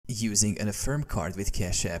Using an Affirm card with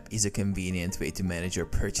Cash App is a convenient way to manage your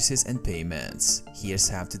purchases and payments. Here's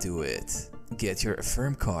how to do it. Get your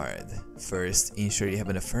Affirm card. First, ensure you have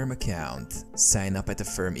an Affirm account. Sign up at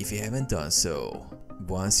Affirm if you haven't done so.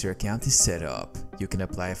 Once your account is set up, you can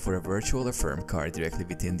apply for a virtual Affirm card directly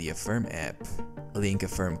within the Affirm app. Link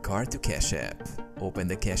Affirm card to Cash App. Open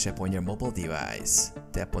the Cash App on your mobile device.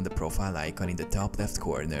 Tap on the profile icon in the top left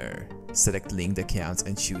corner. Select linked accounts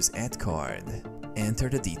and choose Add Card. Enter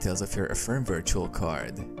the details of your Affirm virtual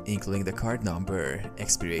card, including the card number,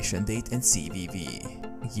 expiration date, and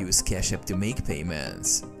CVV. Use Cash App to make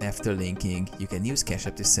payments. After linking, you can use Cash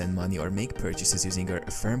App to send money or make purchases using your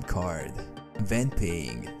Affirm card. When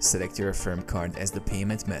paying, select your Affirm card as the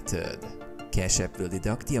payment method. Cash App will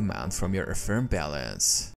deduct the amount from your Affirm balance.